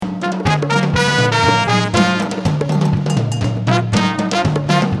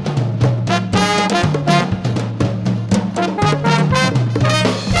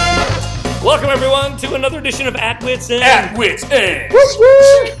another edition of At Wits End. At Wits End.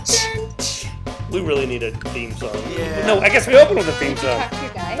 We really need a theme song. Yeah. No, I guess we open with a theme song. Talk to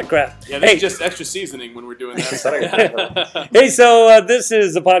your guy. Crap. Yeah, this is just extra seasoning when we're doing that. Hey, so this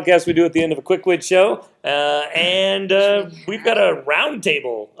is a podcast we do at the end of a Quick Wit show, and we've got a round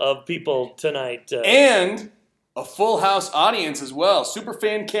table of people tonight. And a full house audience as well.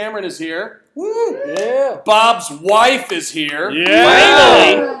 Superfan Cameron is here. Woo! Yeah. Bob's wife is here.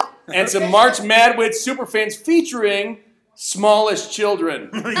 Yeah. Finally. And some March Madwits superfans featuring smallest children.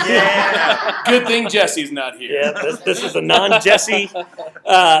 Yeah. Good thing Jesse's not here. Yeah, this is a non-Jesse.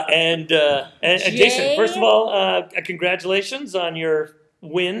 And Jason, first of all, congratulations on your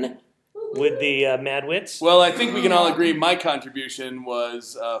win with the Madwits. Well, I think we can all agree my contribution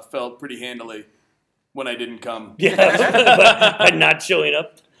was felt pretty handily when I didn't come. Yeah, by not showing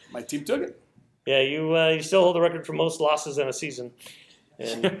up. My team took it. Yeah, you still hold the record for most losses in a season.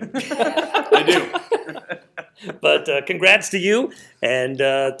 And I do. But congrats to you and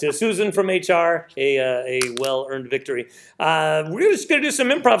to Susan from HR, a well-earned victory. We're just going to do some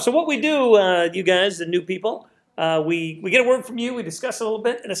improv. So what we do, you guys, the new people, we get a word from you, we discuss it a little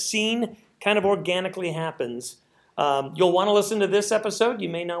bit, and a scene kind of organically happens. You'll want to listen to this episode. You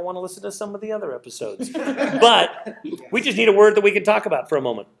may not want to listen to some of the other episodes. But we just need a word that we can talk about for a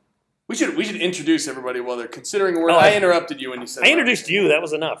moment. We should introduce everybody while they're considering a word. I interrupted you when you said I introduced you. That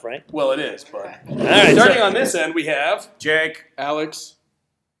was enough, right? Well, it is, but All right, starting on this end, we have Jake. Alex.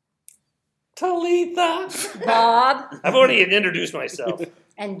 Talitha. Bob I've already introduced myself.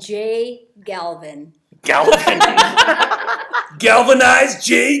 and Jay Galvin. Galvin. Galvanized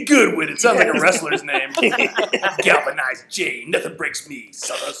Jay Goodwin. It sounds like a wrestler's name. Galvanized Jay. Nothing breaks me,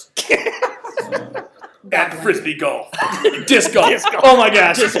 suckers. At Frisbee Golf. Disc golf. Oh my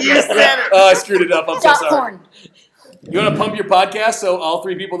gosh. You said it. Oh, I screwed it up. I'm so Dot sorry. corn. You want to pump your podcast so all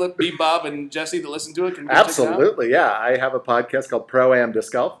three people that beat Bob and Jesse that listen to it can go check it out? Absolutely, yeah. I have a podcast called Pro-Am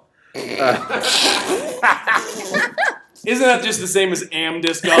Disc Golf. Isn't that just the same as Am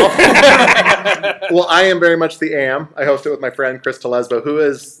Disc Golf? Well, I am very much the Am. I host it with my friend Chris Telesbo, who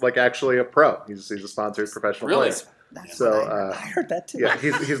is like actually a pro. He's a sponsored professional Really? player. So I heard that too. yeah,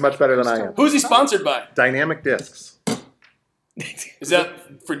 he's much better than I am. Who's he sponsored by? Dynamic Discs. Is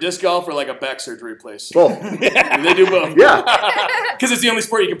that for disc golf or like a back surgery place? Both. They do both. Yeah. Because it's the only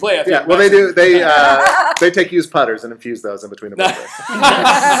sport you can play. I think. Yeah. Well, they do. They take used putters and infuse those in between the ball.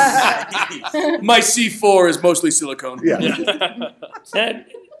 My C4 is mostly silicone. Yeah. Did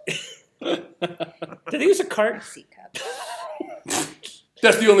they use a cart? C-cup.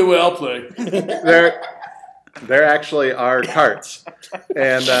 That's the only way I'll play. There actually are carts,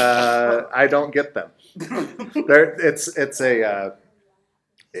 and I don't get them.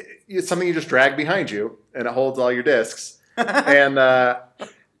 It's something you just drag behind you, and it holds all your discs. And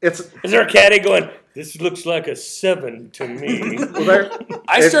Is there a caddy going, this looks like a 7 to me? well,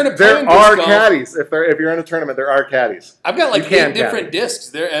 I started there playing are disc golf. caddies. If you're in a tournament, there are caddies. I've got like You can 8 different caddy. discs.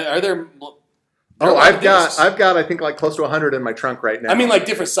 There are there. Oh, I've got I've got I think like close to 100 in my trunk right now. I mean, like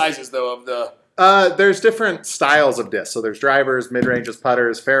different sizes though of the. There's different styles of discs. So there's drivers, mid ranges,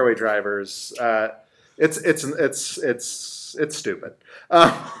 putters, fairway drivers. It's stupid.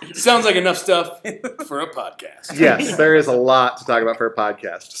 Sounds like enough stuff for a podcast. Yes, there is a lot to talk about for a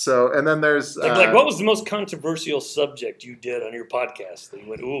podcast. So, and then there's Like, what was the most controversial subject you did on your podcast? That you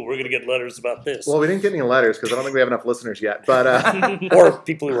went, ooh, we're going to get letters about this. well, we didn't get any letters because I don't think we have enough listeners yet. But Or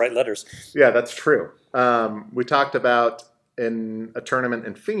people who write letters. yeah, that's true. We talked about in a tournament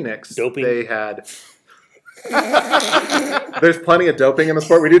in Phoenix. Doping. They had. There's plenty of doping in the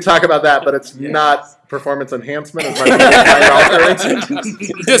sport. We do talk about that, but it's not performance enhancement as much as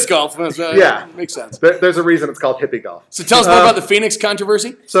Disc golf. Yeah. Makes sense. There's a reason it's called hippie golf. So tell us more about the Phoenix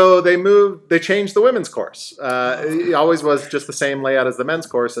controversy. So they changed the women's course. It always was just the same layout as the men's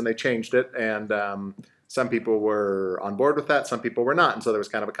course, and they changed it. And some people were on board with that, some people were not. And so there was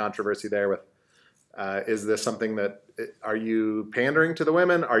kind of a controversy there with, is this something that, are you pandering to the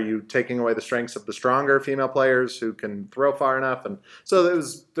women? Are you taking away the strengths of the stronger female players who can throw far enough? And so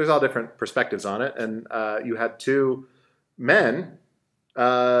there's all different perspectives on it. And you had 2 men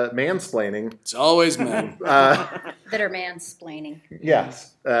mansplaining. It's always men. That are mansplaining.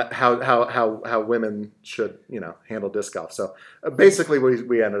 Yes, how women should handle disc golf. So basically,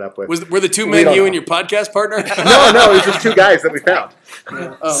 we ended up with Were the 2 We men don't you know. and your podcast partner? no, it was just 2 guys that we found.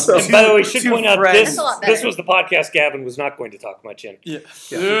 So And by the way, we should point out friends. this That's a lot better. was the podcast Gavin was not going to talk much in. I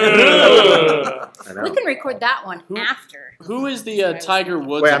know. We can record that one after. Who is the Tiger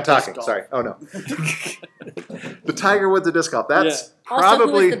Woods? Wait, of I'm disc talking. golf? Sorry. Oh no, the Tiger Woods of disc golf. That's Also, who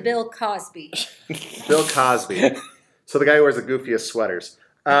probably is the Bill Cosby? Bill Cosby. So the guy who wears the goofiest sweaters.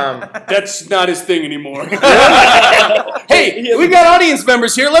 That's not his thing anymore. Hey, we got audience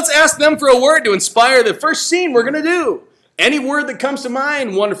members here. Let's ask them for a word to inspire the first scene we're going to do. Any word that comes to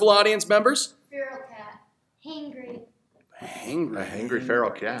mind, wonderful audience members? Feral cat. Hangry. A Hangry. hangry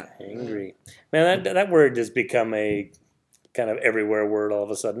feral cat. Angry. Man, that word has become a kind of everywhere word all of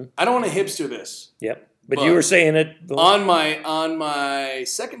a sudden. I don't want to hipster this. Yep. But you were saying it. On my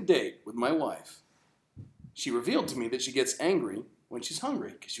second date with my wife, she revealed to me that she gets angry when she's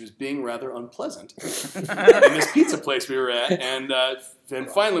hungry because she was being rather unpleasant in this pizza place we were at. And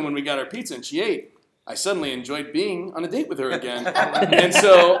finally, when we got our pizza and she ate, I suddenly enjoyed being on a date with her again. And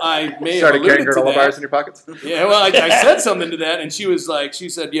so I may have Started carrying alluded to granola that. bars in your pockets. Yeah, well, I said something to that, and she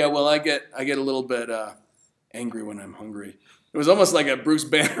said, yeah, well, I get a little bit angry when I'm hungry. It was almost like a Bruce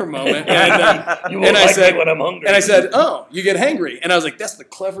Banner moment. You won't like me when I'm hungry. And I said, oh, you get hangry. And I was like, that's the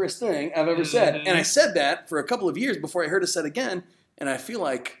cleverest thing I've ever said. And I said that for a couple of years before I heard it said again, and I feel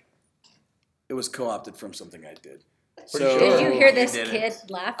like it was co-opted from something I did. So, Did you hear this did kid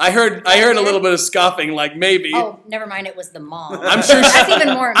laugh? I heard a little bit of scoffing, like maybe. Oh, never mind. It was the mom. I'm sure That's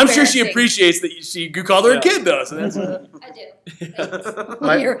even more I'm sure she embarrassing. appreciates that you called her a kid, though. So that's I do.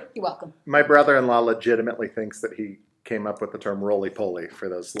 My- You're welcome. My brother-in-law legitimately thinks that he came up with the term roly-poly for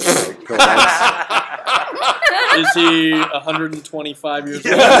those little go-karts. Is he 125 years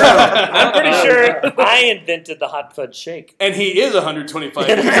old? I'm pretty sure I invented the hot fudge shake. And he is 125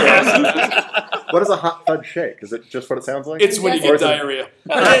 years old. What is a hot fudge shake? Is it just what it sounds like? It's when you Or get is it- diarrhea.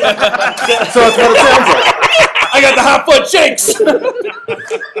 So it's what it sounds like. I got the hot fudge shakes.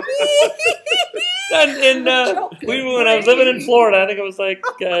 And when I was living in Florida, I think I was like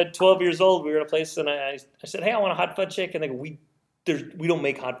 12 years old. We were in a place, and I said, "Hey, I want a hot fudge shake." And they go, "We don't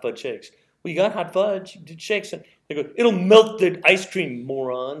make hot fudge shakes. We got hot fudge shakes." And they go, "It'll melt the ice cream,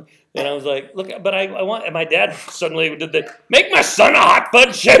 moron." And I was like, "Look, but I want." And my dad suddenly did the make my son a hot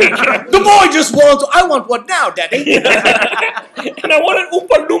fudge shake. The boy just wants. I want one now, Daddy. And I want an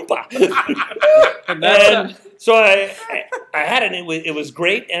Oompa Loompa. And so I had it. And it was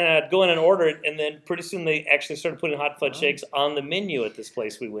great, and I'd go in and order it, and then pretty soon they actually started putting hot fudge shakes on the menu at this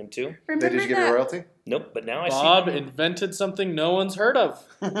place we went to. Did you get a royalty? Nope, but now I Bob see. invented something no one's heard of.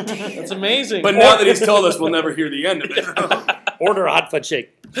 That's amazing. But now that he's told us, we'll never hear the end of it. Order a hot fudge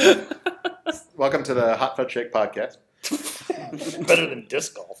shake. Welcome to the Hot Fudge Shake podcast. Better than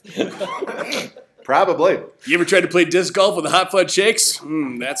disc golf. Probably. You ever tried to play disc golf with the hot fudge shakes?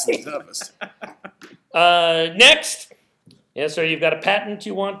 That's the toughest. Next. Yeah, sir, you've got a patent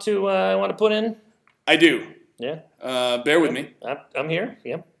you want to put in? I do. Yeah, Bear with me. I'm here.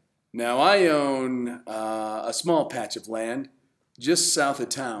 Yep. Now, I own a small patch of land just south of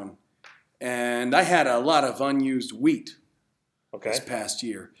town, and I had a lot of unused wheat Okay. this past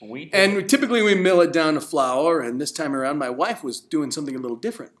year. Wheat. And typically we mill it down to flour, and this time around my wife was doing something a little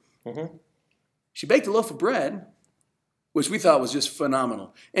different. Mhm. She baked a loaf of bread, which we thought was just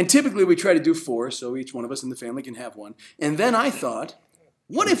phenomenal. And typically we try to do 4, so each one of us in the family can have one. And then I thought,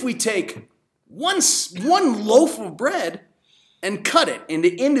 what if we take one loaf of bread and cut it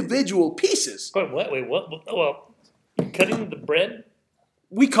into individual pieces? Wait, what? Well, cutting the bread,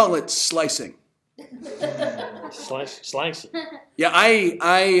 We call it slicing. slice it. Yeah,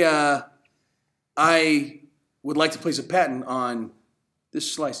 I would like to place a patent on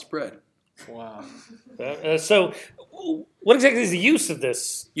this sliced bread. wow. So, what exactly is the use of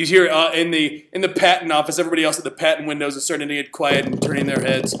this? You hear in the patent office, everybody else at the patent windows is starting to get quiet and turning their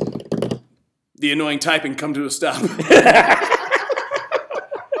heads. The annoying typing come to a stop.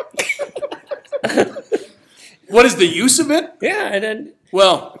 What is the use of it? Yeah, and then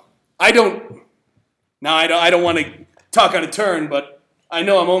Well, I don't want to talk on a turn, but I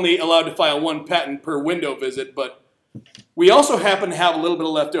know I'm only allowed to file 1 patent per window visit, but we also happen to have a little bit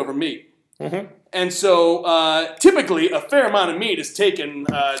of leftover meat. Mm-hmm. And so typically a fair amount of meat is taken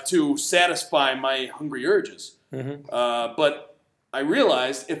to satisfy my hungry urges. Mm-hmm. But I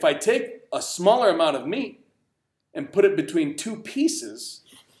realized if I take a smaller amount of meat and put it between 2 pieces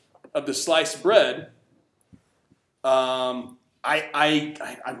of the sliced bread,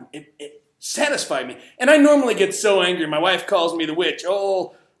 it satisfied me. And I normally get so angry. My wife calls me the witch.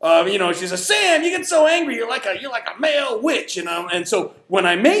 She says, "Sam, you get so angry. You're like a male witch." And so when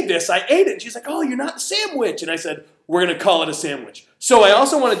I made this, I ate it. And she's like, "Oh, you're not the Sam witch." And I said, "We're going to call it a sandwich." So I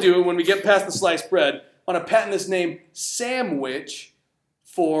also want to do, when we get past the sliced bread, I want to patent this name Samwich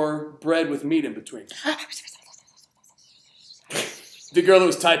for bread with meat in between. The girl that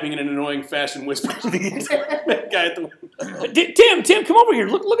was typing in an annoying fashion whispered to the guy at the window. Tim, come over here.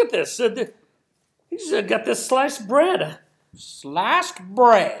 Look at this. He's got this sliced bread. Sliced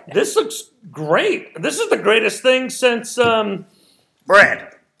bread. This looks great. This is the greatest thing since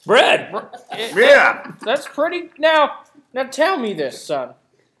Bread. Bread. Yeah. That's pretty. Now tell me this, son.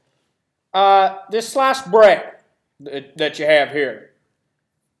 This sliced bread that you have here.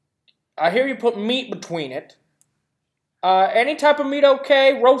 I hear you put meat between it. Any type of meat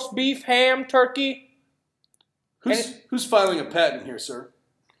okay? Roast beef, ham, turkey? Who's filing a patent here, sir?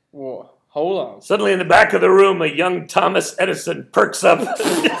 Whoa, hold on. Suddenly in the back of the room, a young Thomas Edison perks up.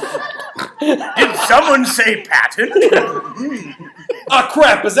 Did someone say patent? Ah,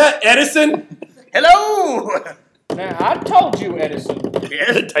 crap! Is that Edison? Hello. Now, I told you, Edison,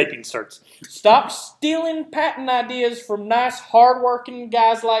 The typing starts. stop stealing patent ideas from nice, hard-working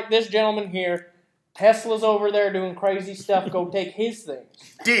guys like this gentleman here. Tesla's over there doing crazy stuff. Go take his things.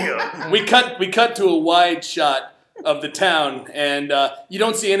 Deal. We cut to a wide shot of the town, and you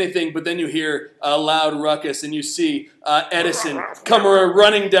don't see anything, but then you hear a loud ruckus, and you see Edison come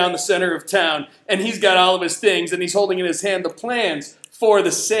running down the center of town, and he's got all of his things, and he's holding in his hand the plans for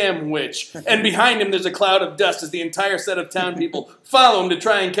the sandwich. And behind him, there's a cloud of dust as the entire set of town people follow him to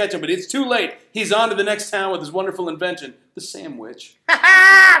try and catch him, but it's too late. He's on to the next town with his wonderful invention, the sandwich.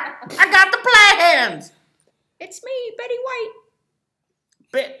 I got the plans. It's me, Betty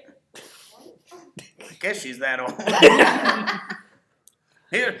White. I guess she's that old.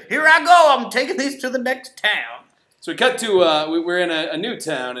 Here I go. I'm taking these to the next town. So we cut to we're in a new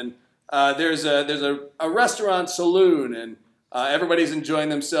town, and there's a restaurant saloon, and everybody's enjoying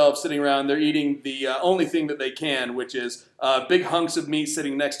themselves, sitting around. They're eating the only thing that they can, which is big hunks of meat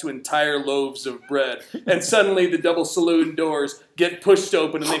sitting next to entire loaves of bread. And suddenly the double saloon doors get pushed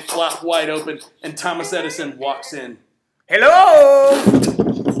open, and they flop wide open, and Thomas Edison walks in. Hello.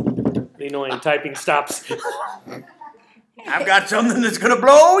 The annoying typing stops. I've got something that's gonna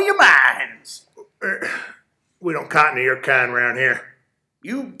blow your minds. We don't cotton to your kind around here.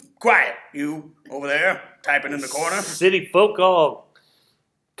 You quiet. You over there typing in the corner. City folk all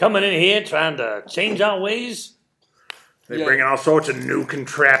coming in here trying to change our ways. They Yeah. bring in all sorts of new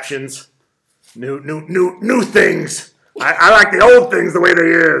contraptions, new things. I like the old things the way they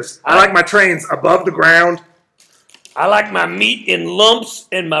is. I like my trains above the ground. I like my meat in lumps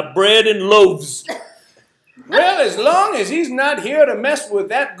and my bread in loaves. Well, as long as he's not here to mess with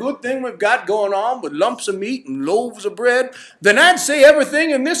that good thing we've got going on with lumps of meat and loaves of bread, then I'd say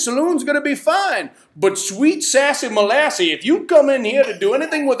everything in this saloon's gonna be fine. But sweet sassy Molassie, if you come in here to do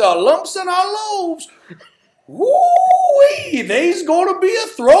anything with our lumps and our loaves, woo-wee, there's gonna be a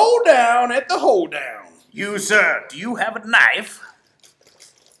throwdown at the hoedown. You, sir, do you have a knife?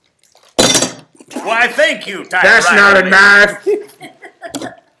 Why, thank you, Tyler. That's not a knife.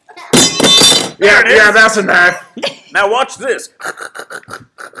 Yeah, that's a knife. Now watch this.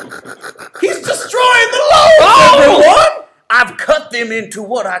 He's destroying the loaves, everyone! I've cut them into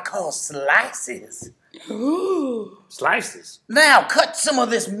what I call slices. Slices. Now cut some of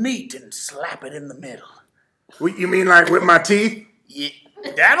this meat and slap it in the middle. You mean like with my teeth? Yeah,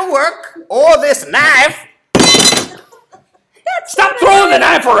 that'll work. Or this knife. Stop throwing the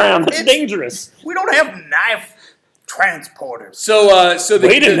knife around. It's dangerous. We don't have knife transporters. So the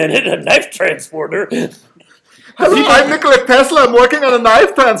Wait a minute, a knife transporter. Hello, I'm Nikola Tesla. I'm working on a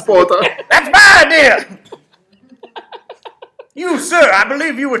knife transporter. That's my idea. You, sir, I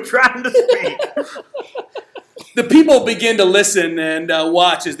believe you were trying to speak. The people begin to listen and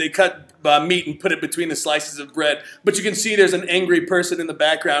watch as they cut meat and put it between the slices of bread. But you can see there's an angry person in the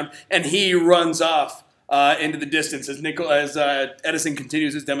background, and he runs off into the distance as Edison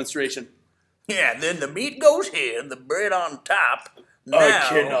continues his demonstration. Yeah, then the meat goes here, and the bread on top. Now, I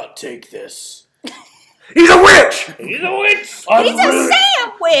cannot take this. He's a witch! He's a witch. He's a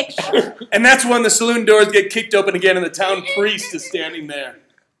sandwich. And that's when the saloon doors get kicked open again, and the town priest is standing there.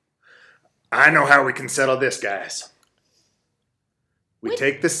 I know how we can settle this, guys. We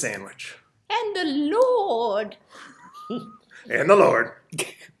take this sandwich And the Lord. and the Lord.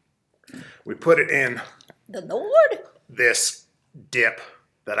 We put it in The Lord? this dip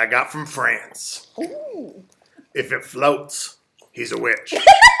that I got from France. Ooh. If it floats, he's a witch.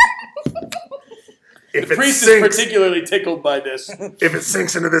 If The it priest is sinks, particularly tickled by this. if it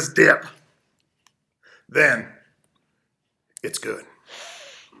sinks into this dip, then it's good.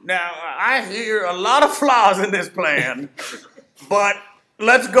 Now, I hear a lot of flaws in this plan, but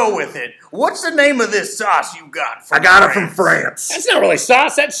let's go with it. What's the name of this sauce you got from I got it from France? France. That's not really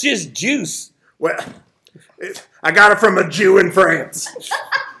sauce. That's just juice. Well, I got it from a Jew in France.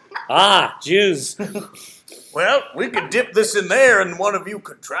 Ah, Jews. Well, we could dip this in there and one of you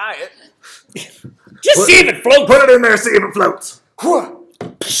could try it. Just see if it floats. Put it in there, see if it floats.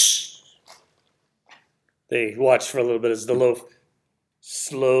 They watch for a little bit as the loaf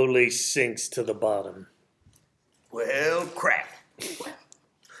slowly sinks to the bottom. Well, crap.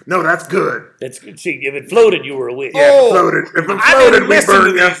 No, that's good. That's good. See, if it floated, you were a witch. Yeah, Oh, if it I floated, didn't we listen to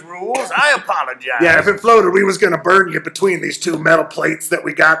burned you. these rules. I apologize. Yeah, if it floated, we was gonna burn you between these two metal plates that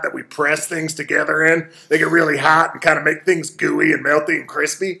we got that we press things together in. They get really hot and kind of make things gooey and melty and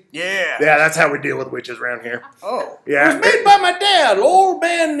crispy. Yeah. Yeah, that's how we deal with witches around here. Oh. Yeah, It was made by my dad, Old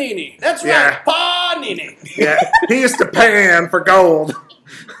Man Nini. That's Yeah. right, Pa Nini. yeah. He used to pan for gold,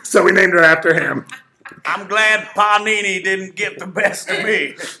 so we named it after him. I'm glad Panini didn't get the best of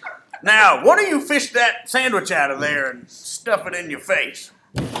me. Now, why don't you fish that sandwich out of there and stuff it in your face?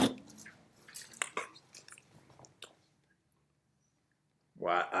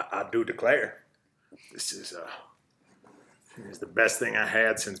 Well, I do declare, this is the best thing I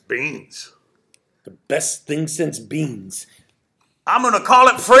had since beans. The best thing since beans. I'm gonna call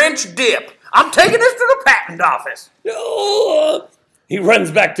it French dip. I'm taking this to the patent office. Oh! He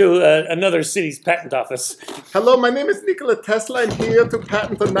runs back to another city's patent office. Hello, my name is Nikola Tesla. I'm here to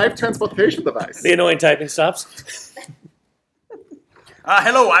patent a knife transportation device. The annoying typing stops.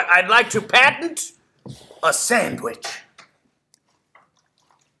 Hello, I'd like to patent a sandwich.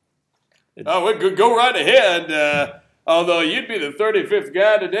 Oh, well, go right ahead. Although you'd be the 35th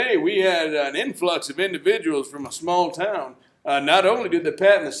guy today, we had an influx of individuals from a small town. Not only did they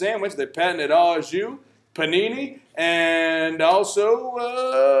patent the sandwich, they patented au jus, panini, and also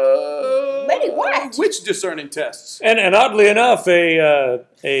Many what? witch discerning tests. And oddly enough,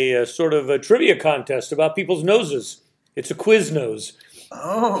 a sort of a trivia contest about people's noses. It's a quiz nose.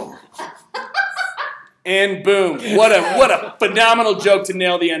 Oh. And boom! What a phenomenal joke to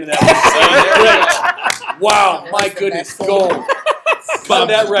nail the end of that. Great. Wow! My the goodness, best gold. Cut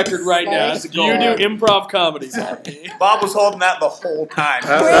that record right now. That's a You gold. do improv comedies. Bob was holding that the whole time.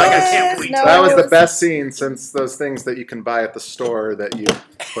 That- Like, I can't wait. No. That was the best scene since those things that you can buy at the store that you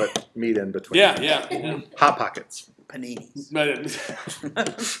put meat in between. Yeah. Hot Pockets. Paninis.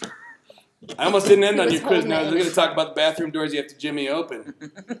 But I almost didn't end on He your was quiz. Now holding we're it. going to talk about the bathroom doors you have to Jimmy open.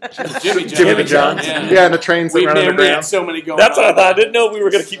 Jimmy Jimmy John. Yeah. Yeah, and the trains that We, run man, we had underground. so many going That's on. what I thought. I didn't know we were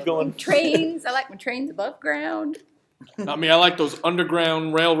going to keep going. Trains. I like my trains above ground. I mean, I like those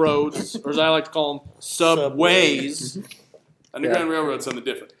underground railroads, or as I like to call them, subways. Underground Railroad's something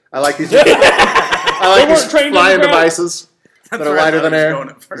different. I like these. I like They weren't these trained flying underground. devices that are lighter than air.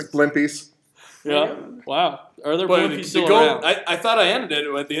 Blimpies. Yeah. Wow. Are there But blimpies the still gold, around? I thought I ended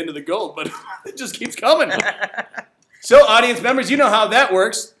it at the end of the gold, but it just keeps coming. So, audience members, you know how that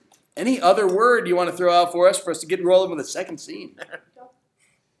works. Any other word you want to throw out for us to get rolling with the second scene?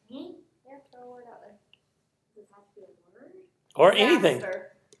 Me? Yeah, throw a word out there. Does it have to be a word? Or anything. Disaster.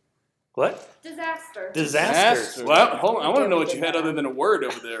 What? Disaster. Disaster. Well, hold on. I want to know what you had other than a word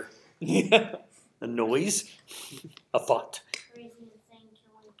over there. Yeah. A noise. A thought. Crazy, insane,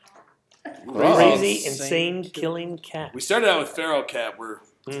 killing cat. Crazy, Insane insane, killing cat. We started out with Pharaoh Cat. We're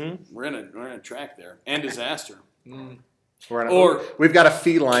Mm-hmm. in a track there, and disaster, Or we've got a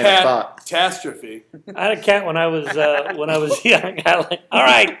feline of thought. catastrophe. I had a cat when I was young. All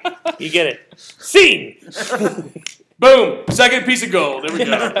right, you get it. Scene. Boom! Second piece of gold. There we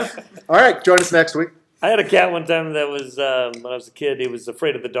go. All right, join us next week. I had a cat one time that was when I was a kid. He was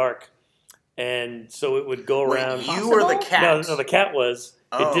afraid of the dark, and so it would go around. You were the cat. No, the cat was.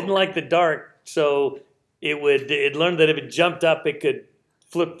 Oh. It didn't like the dark, so it learned that if it jumped up, it could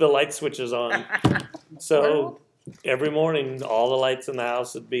flip the light switches on. So every morning, all the lights in the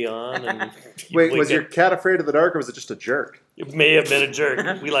house would be on. And Wait, you'd was wake your up. cat afraid of the dark, or was it just a jerk? It may have been a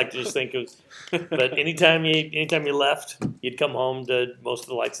jerk. We like to just think it was. But anytime you left, you'd come home to most of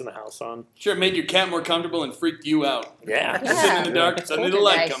the lights in the house on. Sure, it made your cat more comfortable and freaked you out. Yeah. You're sitting in the dark, suddenly the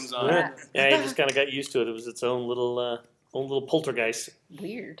light Poltergeist. comes on. Yeah. Yeah, you just kind of got used to it. It was its own little poltergeist.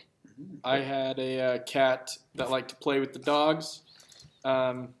 Weird. I had a cat that liked to play with the dogs.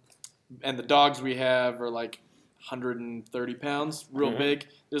 And the dogs we have are like 130 pounds, real big.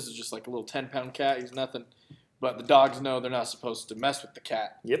 This is just like a little 10-pound cat. He's nothing. But the dogs know they're not supposed to mess with the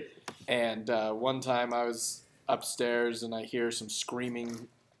cat. Yep. And one time I was upstairs and I hear some screaming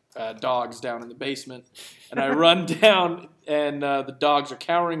dogs down in the basement. And I run down and the dogs are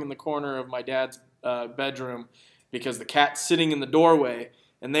cowering in the corner of my dad's bedroom because the cat's sitting in the doorway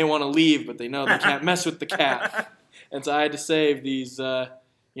and they want to leave, but they know they can't mess with the cat. And so I had to save these,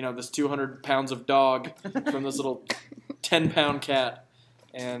 this 200 pounds of dog from this little 10-pound cat.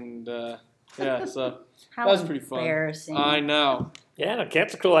 And so How that was pretty fun. embarrassing. I know. Yeah, no,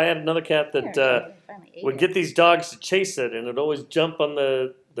 cats are cool. I had another cat that would get these dogs to chase it, and it'd always jump on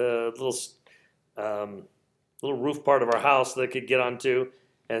the little roof part of our house that it could get onto.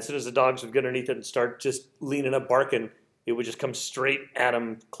 And as soon as the dogs would get underneath it and start just leaning up barking, it would just come straight at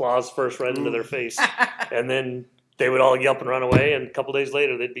them, claws first, right into their face. And then they would all yelp and run away, and a couple days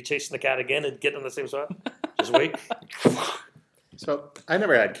later, they'd be chasing the cat again and get in the same spot. Just wait. So I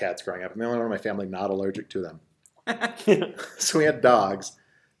never had cats growing up. I'm the only one in my family not allergic to them. So we had dogs,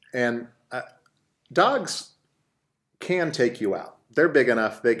 and dogs can take you out. They're big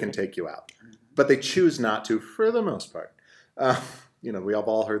enough, they can take you out. But they choose not to for the most part. We have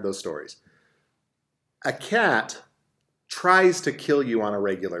all heard those stories. A cat tries to kill you on a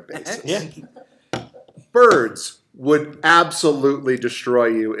regular basis. Yeah. Birds would absolutely destroy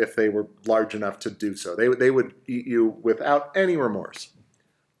you if they were large enough to do so. They would eat you without any remorse.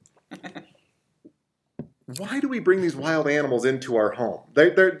 Why do we bring these wild animals into our home?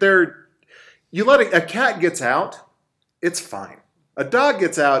 You let a cat gets out, it's fine. A dog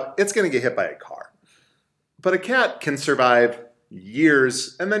gets out, it's going to get hit by a car. But a cat can survive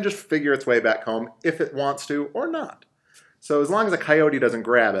years and then just figure its way back home if it wants to or not. So as long as a coyote doesn't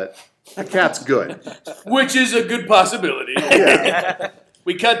grab it, a cat's good. Which is a good possibility. Yeah.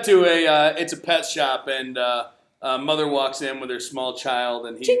 We cut to it's a pet shop, and mother walks in with her small child,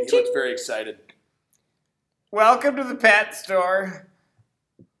 and he looks very excited. Welcome to the pet store.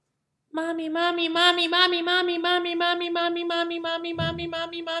 Mommy, mommy, mommy, mommy, mommy, mommy, mommy, mommy, mommy, mommy, mommy,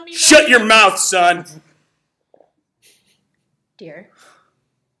 mommy, mommy. Shut your mouth, son. Dear,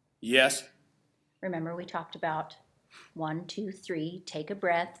 Yes. remember we talked about 1, 2, 3, take a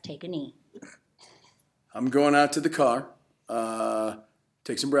breath, take a knee. I'm going out to the car.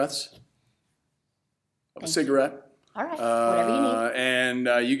 Take some breaths. Have a cigarette. All right, whatever you need.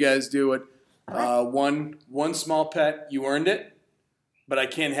 And you guys do it. All right. One small pet. You earned it. But I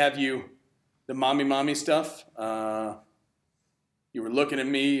can't have you the mommy stuff. You were looking at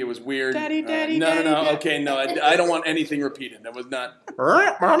me. It was weird. Daddy, daddy, no. daddy. Okay, no. I don't want anything repeated. That was not.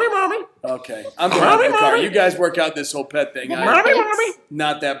 Mommy. Okay. I'm going out to the car. You guys work out this whole pet thing. Thanks.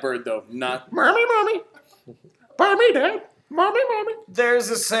 Not that bird, though. Not. Mommy. Mommy, Dad. Mommy. There's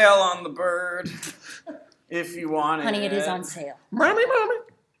a sale on the bird. If you want it. Honey, it is on sale. Mommy.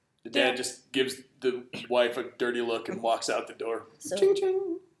 The dad just gives the wife a dirty look and walks out the door. So,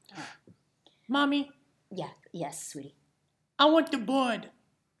 Mommy, yes, sweetie. I want the bird.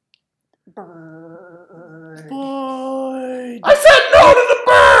 Bird. Bird. I said no to the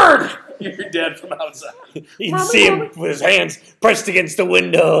bird! Your dad from outside. You'd see him with his hands pressed against the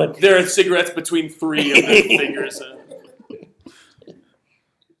window. And There are cigarettes between 3 of his fingers.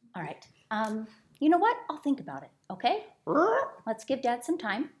 All right. You know what? I'll think about it, okay? Let's give Dad some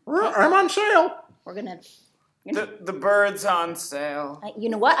time. I'm on sale. We're going to... The bird's on sale. You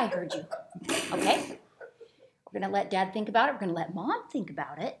know what? I heard you. Okay? We're going to let Dad think about it. We're going to let Mom think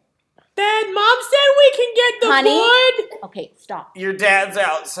about it. Dad, Mom said we can get the Honey. bird. Okay, stop. Your dad's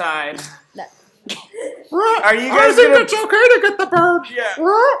outside. That- Are you I guys think gonna? it's okay to get the bird. Yeah.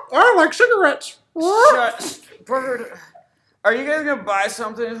 I like cigarettes. Shut, bird. Are you guys gonna buy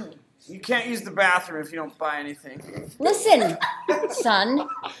something? You can't use the bathroom if you don't buy anything. Listen, son.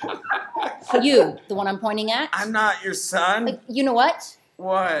 You, the one I'm pointing at. I'm not your son. Like, you know what?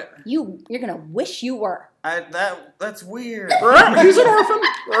 What? You're going to wish you were. That's weird. He's an orphan.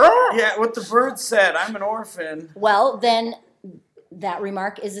 Yeah, what the bird said. I'm an orphan. Well, then that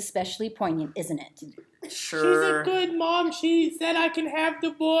remark is especially poignant, isn't it? Sure. She's a good mom. She said I can have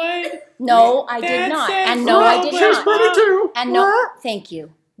the bird. No, I Dad did not. said And no, I did She's not. pretty too. And no, thank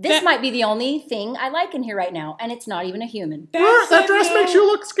you. This That- might be the only thing I like in here right now, and it's not even a human. Dad That said dress no. makes you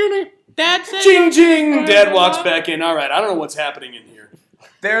look skinny. Dad said Ching, no. ching. Dad walks back in. All right, I don't know what's happening in here.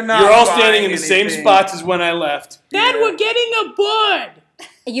 They're not. You're all buying standing in the same anything. spots as when I left. Dad, we're getting a bird.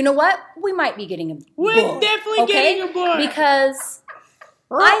 You know what? We might be getting a We're bird, definitely okay? getting a bird. Because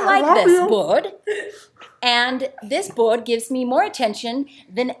I like love this you. bird, and this bird gives me more attention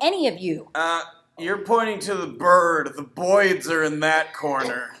than any of you. You're pointing to the bird. The Boyds are in that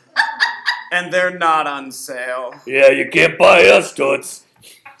corner. And they're not on sale. yeah, you can't buy us, Toots.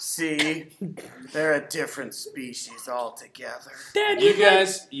 See? They're a different species altogether. Dad, You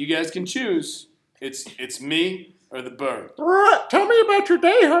guys can choose. It's me or the bird. Tell me about your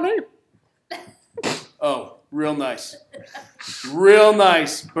day, honey. Oh, real nice. Real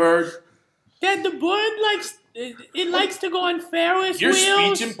nice, bird. Dad, the bird likes it likes to go on Ferris Your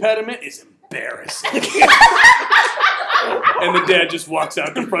wheels. speech impediment is embarrassing. And the dad just walks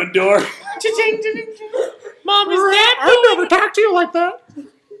out the front door. Mom, is Dad I've doing? never talked to you like that.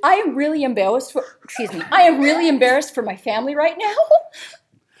 I am really embarrassed for. I am really embarrassed for my family right now.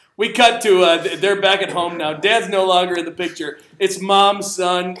 We cut to, they're back at home now. Dad's no longer in the picture. It's mom,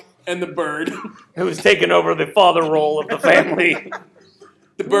 son, and the bird. Who's taken over the father role of the family.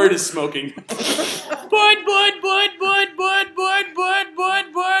 The bird is smoking.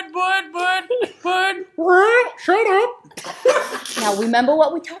 Bird. Shut Now remember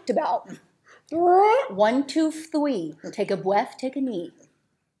what we talked about. 1, 2, 3. Take a breath, take a knee.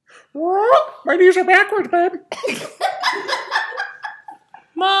 My knees are backwards, babe.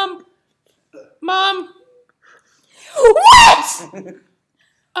 Mom. What?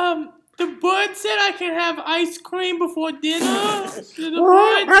 The bird said I can have ice cream before dinner. That's a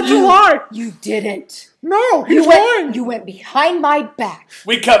lie. You didn't. No, he's You lying. went behind my back.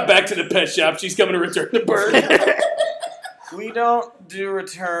 We cut back to the pet shop. She's coming to return the bird. We don't do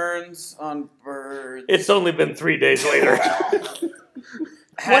returns on birds. It's only been 3 days later.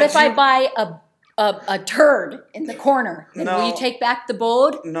 What if I buy a turd in the corner? And will you No. take back the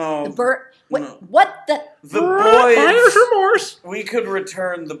bird? No. The bird? What? No. What the? The Buyer's Boyds. remorse. We could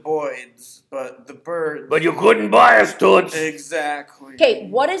return the Boyds, but the birds. But you couldn't buy us, Toots. Exactly. Okay,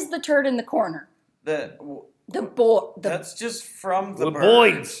 what is the turd in the corner? That, The boy. that's just from the The bird.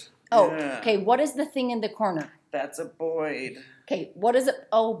 Boyds. Oh, yeah. okay. What is the thing in the corner? That's a Boyd. Okay, what is it?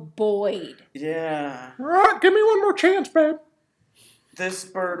 Oh, Boyd. Yeah. Give me one more chance, babe. This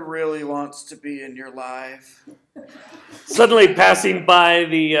bird really wants to be in your life. Suddenly passing by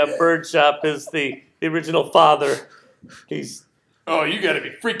the bird shop is the original father. He's Oh, you gotta be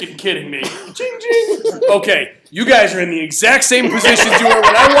freaking kidding me. Ching, ching. Okay, you guys are in the exact same positions you were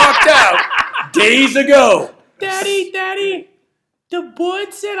when I walked out days ago. Daddy, the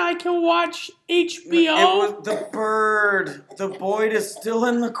bird said I can watch HBO. It was the bird. The Boyd is still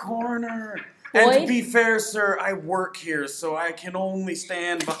in the corner. And to Boyd? be fair, sir, I work here, so I can only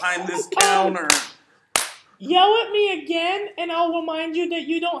stand behind this counter. Yell at me again, and I'll remind you that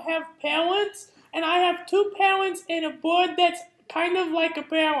you don't have parents, and I have 2 parents and a bird that's kind of like a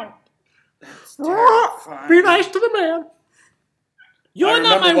parent. That's Be terrifying. nice to the man. You're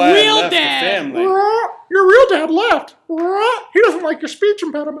not my real dad. family. Your real dad left. He doesn't like your speech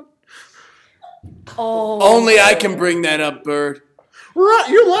impediment. Oh. Only I can bring that up, Bird.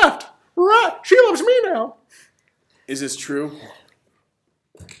 You left. She loves me now. Is this true?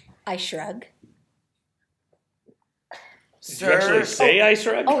 I shrug. Did you actually say I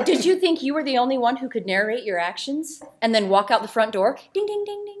shrug? Oh, did you think you were the only one who could narrate your actions and then walk out the front door? Ding, ding,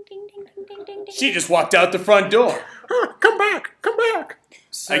 ding, ding, ding, ding, ding, ding, ding, ding. She just walked out the front door. Come back.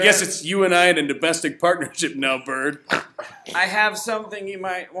 I guess it's you and I in a domestic partnership now, Bird. I have something you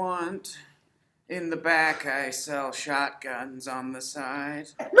might want. In the back, I sell shotguns on the side.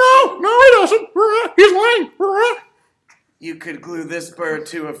 No, he doesn't. He's lying. You could glue this bird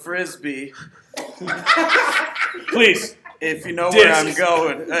to a frisbee. Please. If you know where I'm Disc.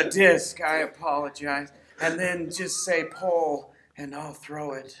 going. A disc, I apologize. And then just say pull, and I'll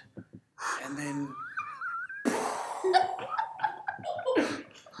throw it. And then...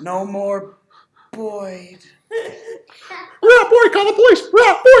 No more Boyd. Boy, call the police.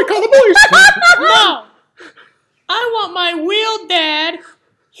 Boy, call the police. No! I want my real dad.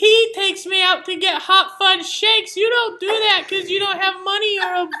 He takes me out to get hot fudge shakes. You don't do that because you don't have money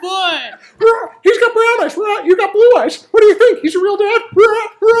or a bird. He's got brown eyes. You got blue eyes. What do you think? He's your real dad?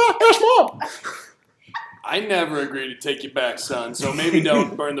 Ask Mom. I never agreed to take you back, son, so maybe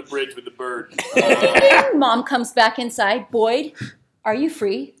don't burn the bridge with the bird. Mom comes back inside. Boyd, are you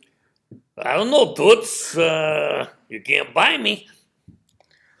free? I don't know, Toots. You can't buy me.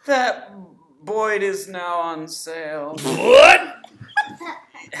 That Boyd is now on sale. What?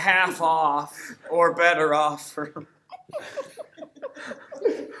 Half off, or better offer.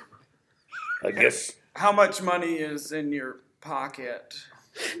 I guess. How much money is in your pocket?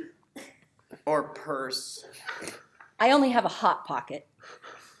 Or purse? I only have a hot pocket.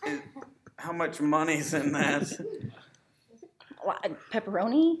 How much money's in that?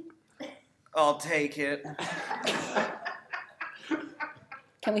 Pepperoni? I'll take it.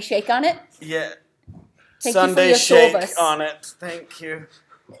 Can we shake on it? Yeah. Thank you for Sunday your shake service. on it. Thank you.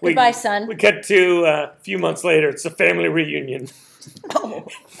 Goodbye, son. We cut to a few months later. It's a family reunion. Oh.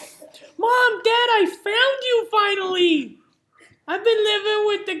 Mom, Dad, I found you finally. I've been living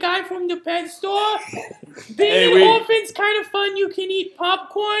with the guy from the pet store. Being an orphan's kind of fun. You can eat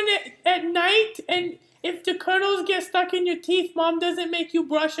popcorn at night, and if the kernels get stuck in your teeth, Mom doesn't make you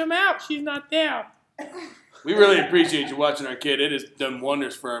brush them out. She's not there. We really appreciate you watching our kid. It has done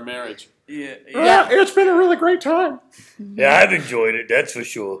wonders for our marriage. Yeah. It's been a really great time. Yeah, I've enjoyed it, that's for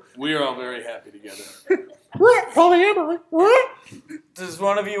sure. We are all very happy together. Polyamory. Does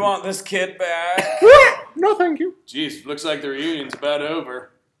one of you want this kid back? No, thank you. Jeez, looks like the reunion's about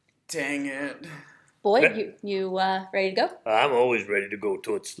over. Dang it. Boyd, you ready to go? I'm always ready to go,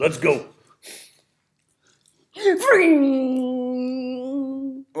 Toots. Let's go.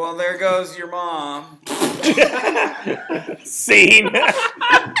 Well, there goes your mom. Scene.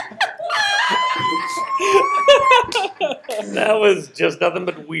 That was just nothing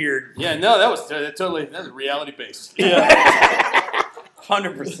but weird. Yeah, no, that was reality based. Yeah.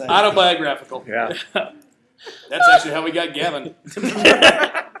 100%. Autobiographical. Yeah. That's actually how we got Gavin.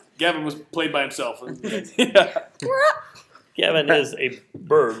 Gavin was played by himself. Yeah. Kevin is a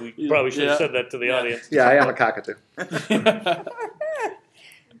bird. We probably should have Yeah. said that to the audience. Yeah, I am a cockatoo.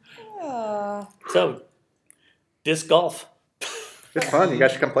 So, disc golf. It's fun. You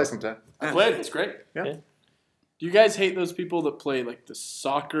guys should come play sometime. I played. It's great. Do you guys hate those people that play like the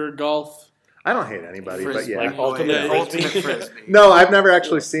soccer golf? I don't hate anybody, but Frisbee. yeah. Like ultimate Yeah, frisbee. ultimate frisbee. No, I've never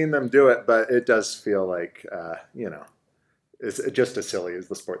actually seen them do it, but it does feel like, it's just as silly as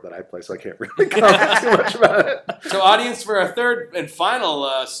the sport that I play, so I can't really comment too much about it. So, audience, for our third and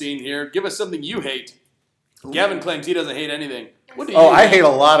final scene here, give us something you hate. Gavin claims he doesn't hate anything. What do you I hate a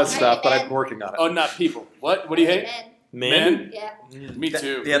lot of stuff, but I've been working on it. Oh, not people. What? What do you hate? Men? Yeah. Me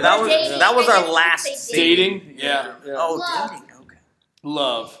too. Yeah, that was our last scene. Dating? Yeah. Oh, Love. dating. Okay.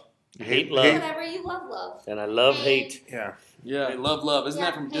 Love. Hate love. Whenever you love. And I love hate. Yeah. Hey, love. Isn't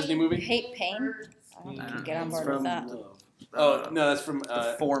that from a Disney movie? Hate pain. I don't know if I can get on board with that. Oh, no, that's from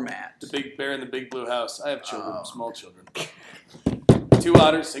The format. The Big Bear in the Big Blue House. I have children, small children. Two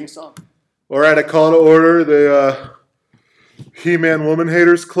otters, sing a song. All right, I call to order the He-Man Woman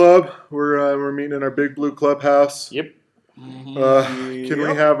Haters Club. We're meeting in our Big Blue Clubhouse. Yep. Can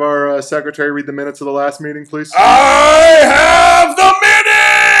we have our secretary read the minutes of the last meeting, please? I have the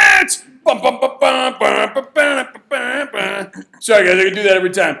minutes! Sorry, guys, I can do that every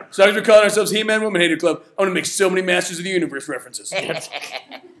time. As long as we're calling ourselves He-Man Woman Hater Club, I want to make so many Masters of the Universe references.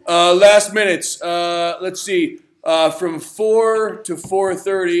 Last minutes. Let's see. From 4 to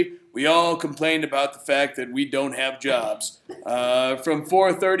 4:30, we all complained about the fact that we don't have jobs. From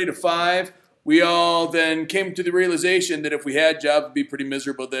 4:30 to 5, we all then came to the realization that if we had jobs, we'd be pretty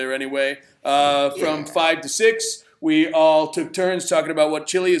miserable there anyway. From 5 to 6, we all took turns talking about what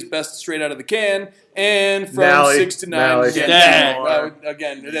chili is best straight out of the can. And from Nally. 6 to 9, Nally.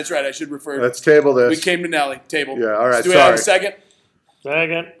 again, that's right, I should refer. Let's table this. We came to Nally, table. Yeah, all right, Do we have a sorry. second?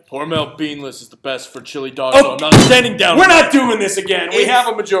 Second. Hormel Beanless is the best for chili dogs. Oh, so I'm not standing down. We're not doing this again. We have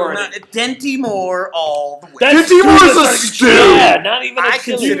a majority. Denty Moore all the way. That's Dinty Moore's a stew! Yeah, not even a I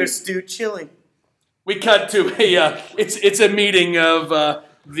chili. consider stew chili. We cut to a it's a meeting of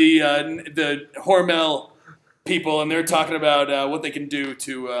the Hormel people, and they're talking about what they can do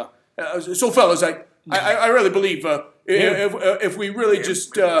to. So, fellas, I really believe if we really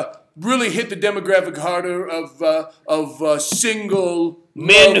just really hit the demographic harder of single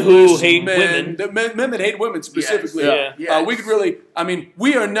Men who loveless hate men, men that hate women specifically. Yes, yeah. We could really. I mean,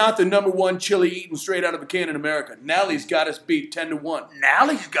 we are not the number one chili eaten straight out of a can in America. Nally's got us beat 10-1.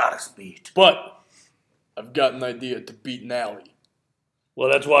 Nally's got us beat. But I've got an idea to beat Nally. Well,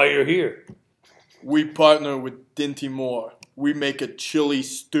 that's why you're here. We partner with Dinty Moore. We make a chili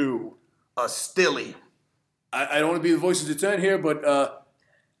stew. A stilly. I don't want to be the voice of dissent here, but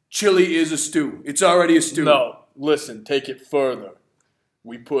chili is a stew. It's already a stew. No, listen, take it further.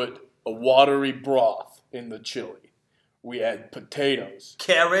 We put a watery broth in the chili. We add potatoes.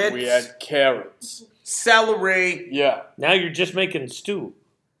 Carrots. We add carrots. Celery. Yeah. Now you're just making stew.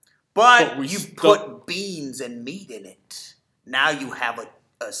 But we you stuck- put beans and meat in it. Now you have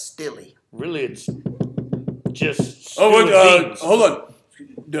a stilly. Really, it's just stew Oh, and wait, beans. hold on.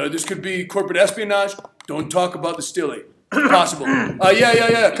 This could be corporate espionage. Don't talk about the stilly. Possible.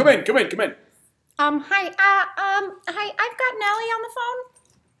 Yeah. Come in. Hi. I've got Nellie on the phone.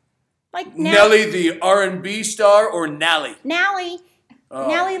 Like Nelly, the R&B star, or Nally? Nellie. Oh.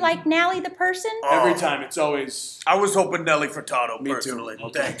 Nellie, like Nellie the person. Every time, it's always. I was hoping Nelly Furtado Me too. personally.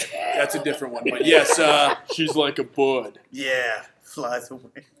 Okay. That's a different one, but yes. She's like a bird. Yeah, flies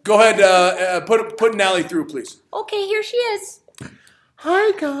away. Go ahead. Put Nally through, please. Okay, here she is.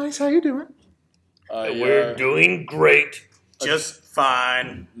 Hi, guys. How you doing? We're doing great. Just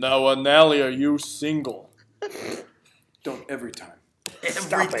fine. Now, Nally, are you single? Don't every time.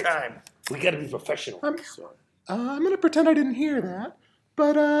 Every it. time. We gotta be professional. I'm going to pretend I didn't hear that.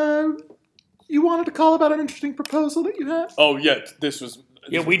 But you wanted to call about an interesting proposal that you had? Oh, yeah, this was...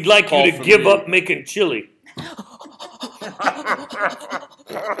 Yeah, we'd like call you to from give me. up making chili.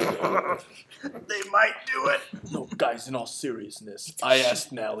 They might do it. No, guys, in all seriousness, I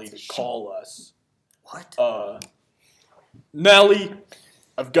asked Nally to call us. What? Nally,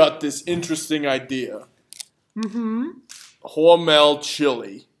 I've got this interesting idea. Mm-hmm. Hormel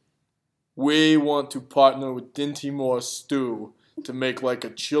Chili. We want to partner with Dinty Moore Stew to make like a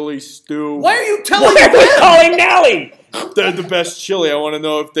chili stew. Why are you telling Why are me we that? calling Nally? They're the best chili. I want to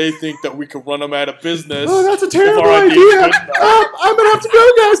know if they think that we could run them out of business. Oh, that's a If terrible our idea's idea. good enough. I'm gonna have to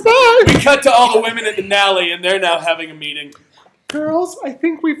go, guys. Bye. We cut to all the women at the Nally, and they're now having a meeting. Girls, I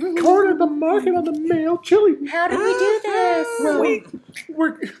think we've cornered the market on the male chili. How did we do this? Well,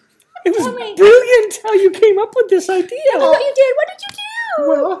 we're It was Tell me. brilliant how you came up with this idea. What you did? What did you do?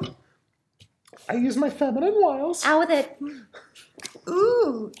 well. I use my feminine wiles. Out with it.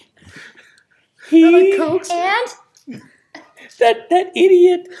 Ooh. And I He, coax. And? that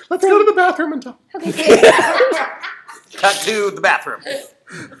idiot. Let's go to the bathroom and talk. Cut to the bathroom.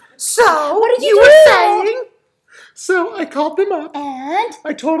 So, what did you were do? saying? So I called them up. And?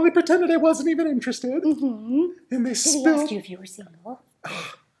 I totally pretended I wasn't even interested. Mm-hmm. And they Did he spilled ask you if you were single?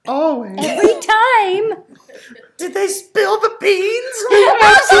 always. Every time. Did they spill the beans?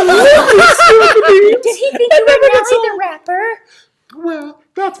 Absolutely spilled the beans. Did he think you were Nelly the rapper? Well,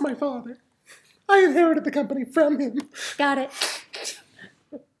 that's my father. I inherited the company from him. Got it.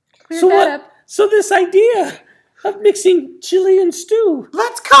 Cleared So that what? up. So this idea of mixing chili and stew.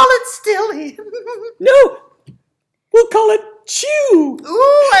 Let's call it Stilly. No, we'll call it chew.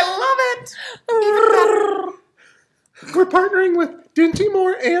 Ooh, I love it. Even better. We're partnering with Dinty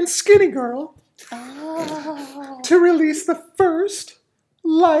Moore and Skinny Girl Oh. to release the first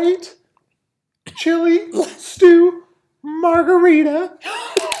light chili stew margarita.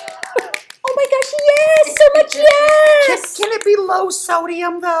 Oh my gosh, yes! So much yes! Can it be low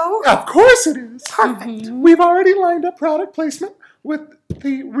sodium, though? Of course it is. Perfect. We've already lined up product placement with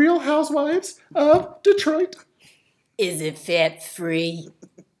the Real Housewives of Detroit. Is it fat free?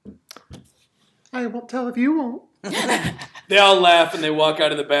 I won't tell if you won't. They all laugh and they walk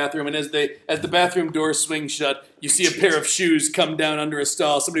out of the bathroom. And as the bathroom door swings shut, you see a pair of shoes come down under a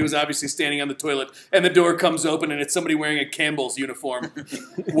stall. Somebody was obviously standing on the toilet, and the door comes open, and it's somebody wearing a Campbell's uniform,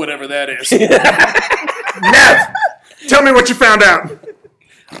 whatever that is. Nev, tell me what you found out.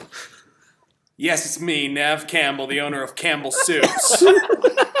 Yes, it's me, Nev Campbell, the owner of Campbell Suits,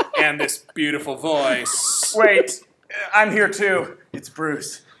 and this beautiful voice, Wait, I'm here too. It's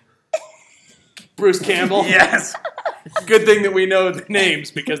Bruce. Bruce Campbell. Yes, Good thing that we know the names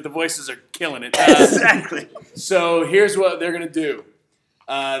because the voices are killing it. exactly. So here's what they're going to do.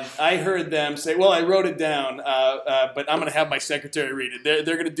 I heard them say, well, I wrote it down, but I'm going to have my secretary read it.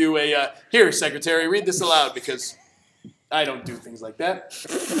 They're going to do a, here, secretary, read this aloud because I don't do things like that.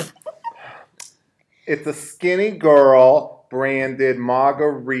 It's a Skinny Girl branded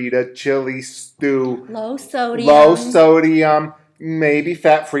margarita chili stew. Low sodium. Low sodium, maybe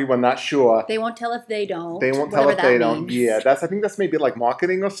fat-free, we're not sure. They won't tell if they don't. They won't tell whatever if they that don't. means. Yeah, I think that's maybe like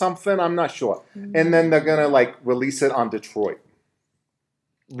marketing or something. I'm not sure. And then they're gonna like release it on Detroit.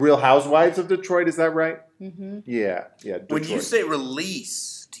 Real Housewives of Detroit, is that right? Mm-hmm. Yeah, Detroit. When you say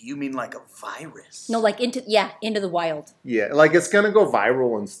release, do you mean like a virus? No, like into the wild. Yeah, like it's gonna go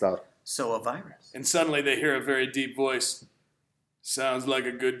viral and stuff. So a virus. And suddenly they hear a very deep voice. Sounds like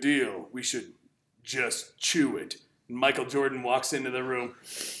a good deal. We should just chew it. And Michael Jordan walks into the room.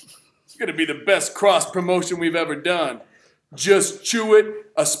 It's going to be the best cross promotion we've ever done. Just chew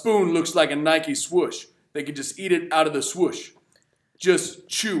it. A spoon looks like a Nike swoosh. They can just eat it out of the swoosh. Just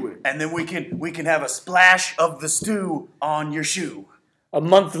chew it. And then we can have a splash of the stew on your shoe. A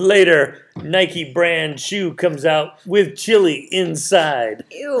month later, Nike brand shoe comes out with chili inside.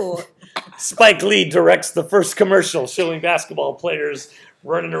 Ew. Spike Lee directs the first commercial showing basketball players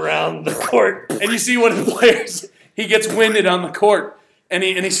running around the court. And you see one of the players, he gets winded on the court. And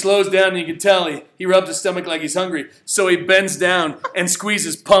he slows down, and you can tell he rubs his stomach like he's hungry. So he bends down and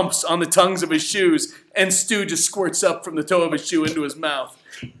squeezes pumps on the tongues of his shoes, and stew just squirts up from the toe of his shoe into his mouth.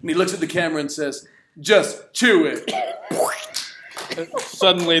 And he looks at the camera and says, just chew it.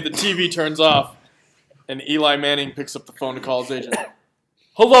 Suddenly, the TV turns off, and Eli Manning picks up the phone to call his agent.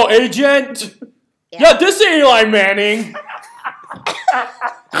 Hello, agent. Yeah, this is Eli Manning.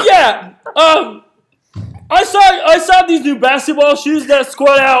 Yeah. I saw these new basketball shoes that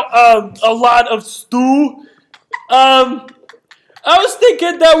squirt out a lot of stew. I was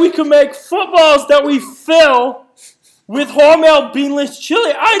thinking that we could make footballs that we fill with Hormel beanless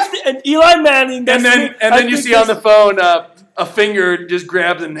chili. And Eli Manning. And then you see on the phone a finger just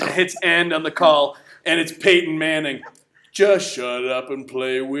grabs and hits end on the call, and it's Peyton Manning. Just shut up and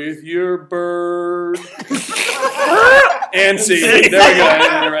play with your bird. And see, there we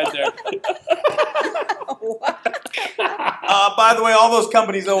go, right there. By the way, all those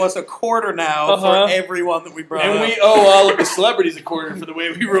companies owe us $0.25 now for everyone that we brought And up. we owe all of the celebrities $0.25 for the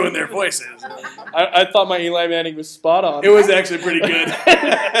way we ruined their voices. I thought my Eli Manning was spot on. It was actually pretty good.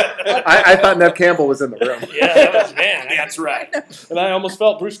 I thought Nev Campbell was in the room. Yeah, that was man. That's right. And I almost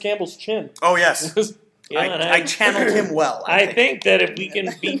felt Bruce Campbell's chin. Oh, yes. Yeah, and I channeled him well. I think that if we can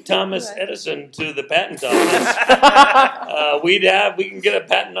beat Thomas Edison to the patent office, we can get a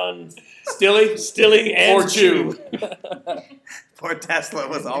patent on Stilly, and Or Chew. Poor Tesla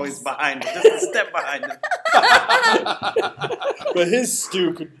was always behind him, just a step behind him. But his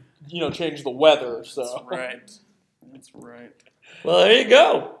stew could, change the weather. So That's right. Well, there you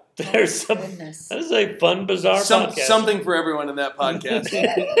go. There's some. Goodness. That is a fun, bizarre podcast. Something for everyone in that podcast.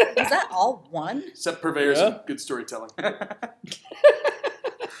 Is that all one? Except purveyors of good storytelling.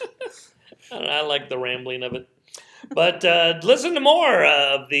 I like the rambling of it. But listen to more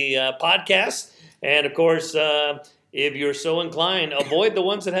of the podcast. And, of course, if you're so inclined, avoid the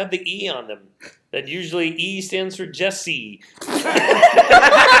ones that have the E on them. That usually E stands for Jesse.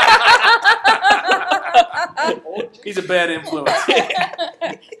 He's a bad influence.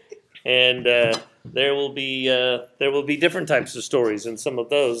 And there will be different types of stories in some of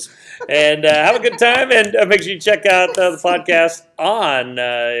those. And have a good time, and make sure you check out the podcast on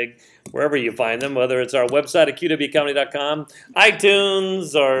wherever you find them, whether it's our website at qwcomedy.com,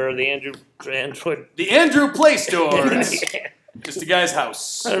 iTunes, or the Andrew The Andrew Play Store. Just a guy's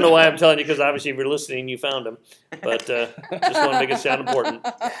house. I don't know why I'm telling you, because obviously if you're listening, you found him. But just want to make it sound important.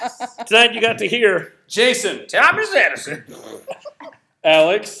 Tonight you got to hear Jason. Thomas Edison.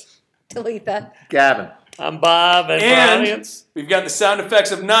 Alex. Talitha. Gavin. I'm Bob, and for our And audience, we've got the sound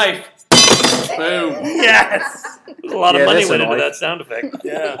effects of knife. Boom. Yes. there's a lot of money this went into annoyed. that sound effect.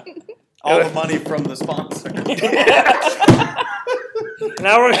 Yeah. All the money from the sponsor.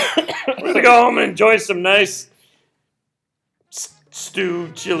 Now we're going to go home and enjoy some nice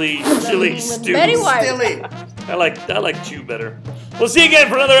chili stew. Betty White. Silly. I like chew better. We'll see you again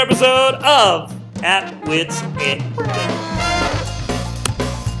for another episode of At Wits End.